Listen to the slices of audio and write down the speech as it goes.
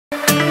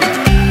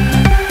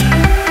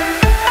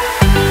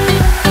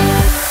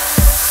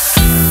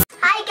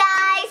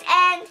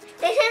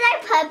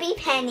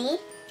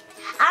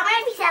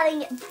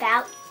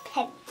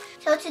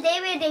So today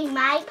we're doing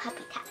my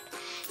puppy tag.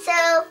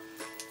 So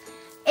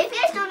if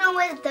you guys don't know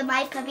what the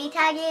my puppy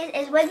tag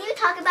is when you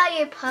talk about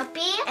your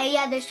puppy, and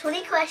yeah, there's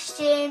 20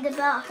 questions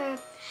about her.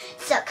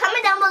 So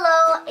comment down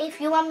below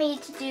if you want me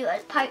to do a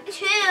part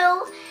 2.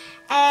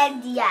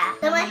 And yeah,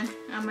 so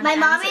my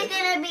mom is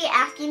gonna be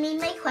asking me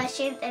my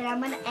questions, and I'm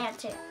gonna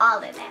answer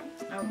all of them.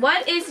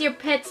 What is your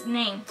pet's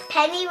name?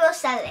 Penny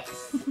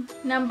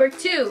Rosales. Number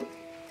 2.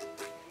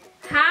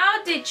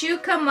 How did you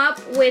come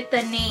up with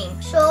the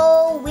name?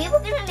 So we were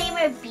gonna name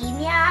her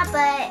Bina,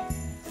 but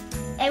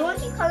everyone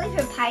keep calling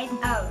her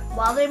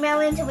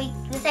watermelon, so we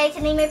decided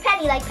to name her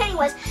Penny, like Penny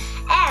was.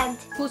 And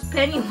who's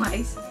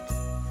Pennywise?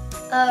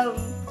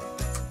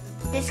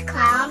 This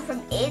clown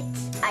from It.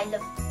 I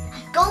love.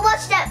 Go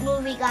watch that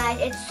movie, guys.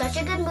 It's such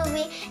a good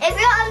movie. If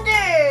you're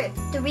under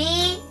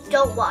 3,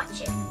 don't watch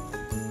it.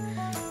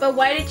 But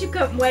why did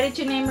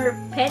you name her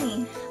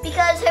Penny?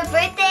 Because her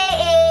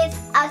birthday is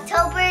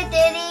October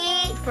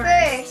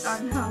 31st.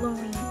 On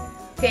Halloween.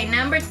 Okay,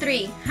 number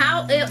 3.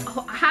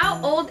 How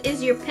old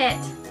is your pet?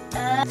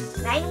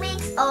 9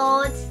 weeks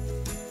old.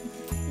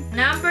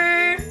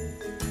 Number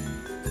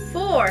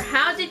 4.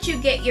 How did you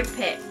get your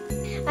pet?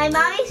 My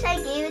mommy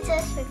said gave it to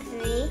us for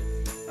free.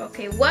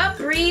 Okay, what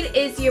breed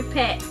is your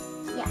pet?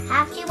 Yeah,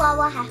 half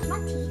Chihuahua, half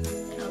Maltese.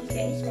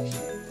 Okay.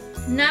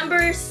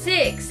 Number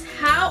 6.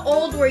 How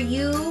old were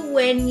you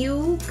when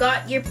you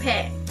got your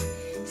pet?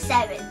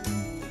 7.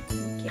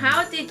 Okay.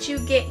 How did you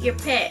get your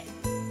pet?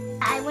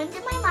 I went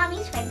to my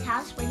mommy's friend's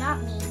house. Well,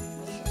 not me,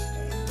 my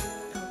sister.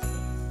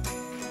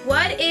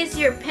 What is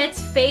your pet's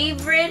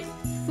favorite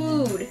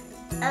food?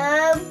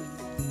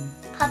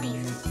 Puppy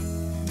food.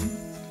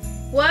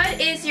 What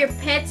is your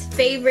pet's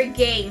favorite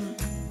game?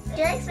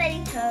 She likes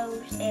petting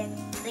toes and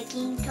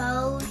licking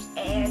toes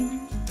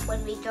and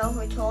when we throw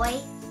her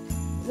toy.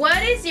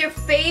 What is your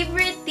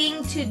favorite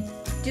thing to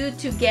do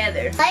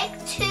together? I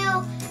like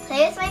to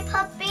play with my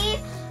puppy,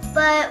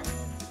 but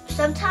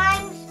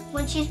sometimes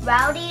when she's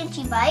rowdy and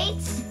she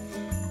bites,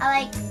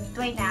 I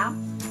right now,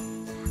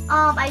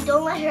 I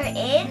don't let her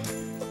in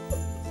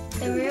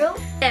the room.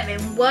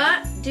 7.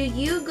 What do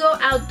you go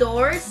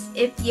outdoors?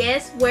 If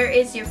yes, where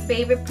is your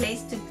favorite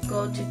place to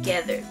go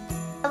together?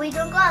 We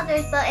don't go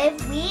outdoors, but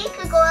if we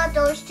could go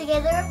outdoors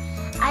together,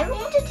 I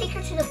want to take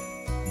her to the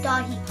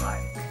doggy park.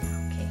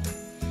 Okay.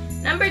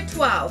 Number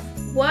 12.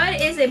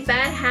 What is a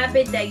bad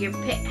habit that your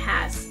pet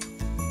has?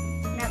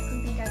 Not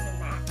pooping on the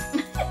mat.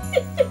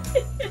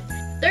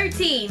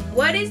 13.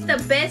 What is the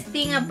best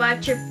thing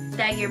about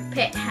that your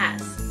pet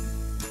has?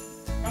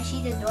 That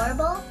she's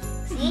adorable.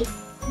 See?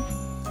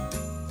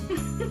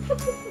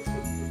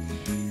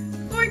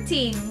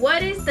 14.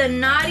 What is the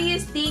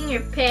naughtiest thing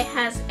your pet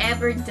has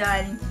ever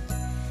done?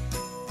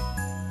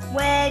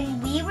 When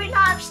we were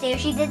not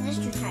upstairs, she did this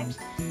 2 times.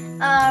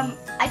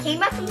 I came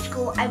back from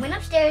school, I went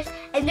upstairs,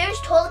 and there's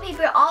toilet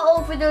paper all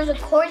over. There's a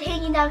cord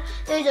hanging down,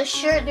 there's a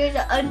shirt, there's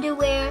an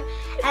underwear,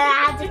 and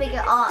I had to pick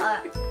it all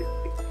up.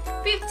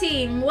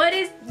 15. What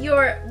is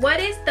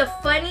the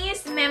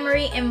funniest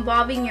memory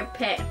involving your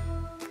pet?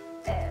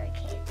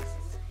 Okay,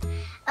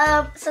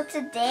 so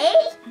today,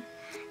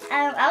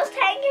 I was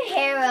tying her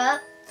hair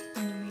up,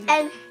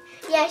 and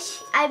yeah,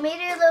 I made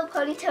her a little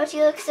ponytail.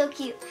 She looks so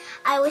cute.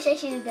 I wish I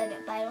should have done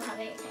it, but I don't have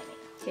hair done.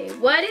 Okay,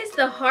 what is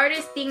the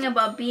hardest thing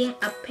about being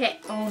a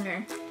pet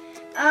owner?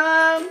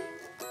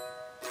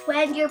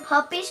 When your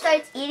puppy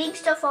starts eating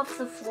stuff off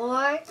the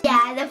floor.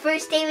 Yeah, the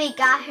first day we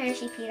got her,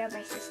 she peed on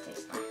my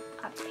sister's lap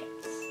on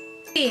pants.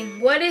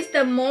 What is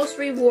the most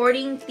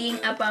rewarding thing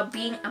about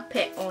being a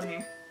pet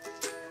owner?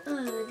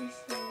 Ooh,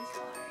 this is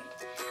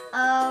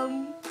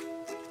hard.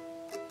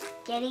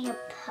 Getting a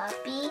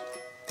puppy.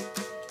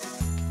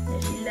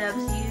 She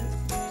loves you.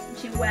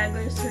 She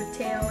waggles her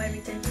tail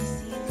every time she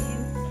sees you.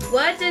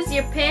 What does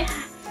your pet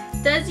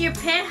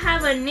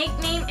have a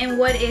nickname, and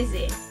what is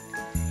it?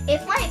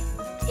 If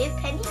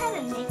Penny had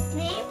a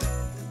nickname,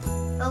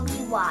 it'll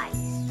be Wise.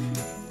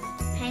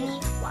 Penny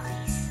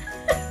Wise.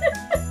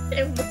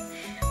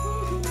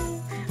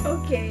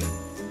 Okay.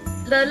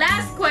 The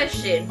last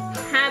question.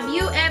 Have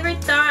you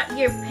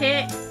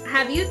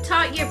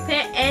taught your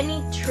pet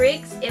any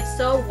tricks? If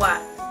so,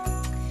 what?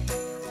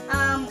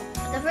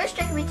 The first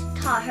trick we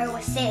taught her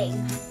was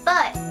sitting,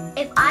 but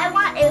if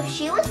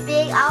she was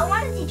big, I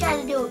wanted to teach her how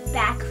to do a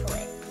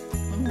backflip,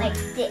 like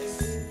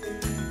this,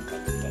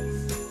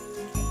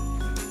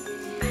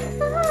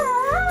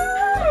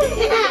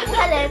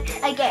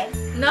 Again.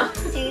 No.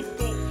 2,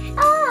 3.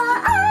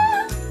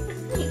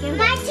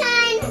 My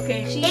turn.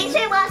 Okay. Thanks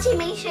for watching.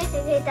 Make sure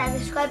to hit that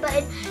subscribe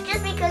button,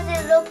 just because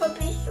the little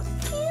puppy is so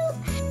cute.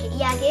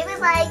 Yeah, give it a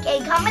like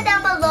and comment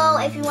down below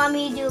if you want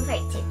me to do a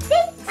part 2.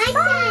 Thanks.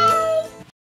 Bye.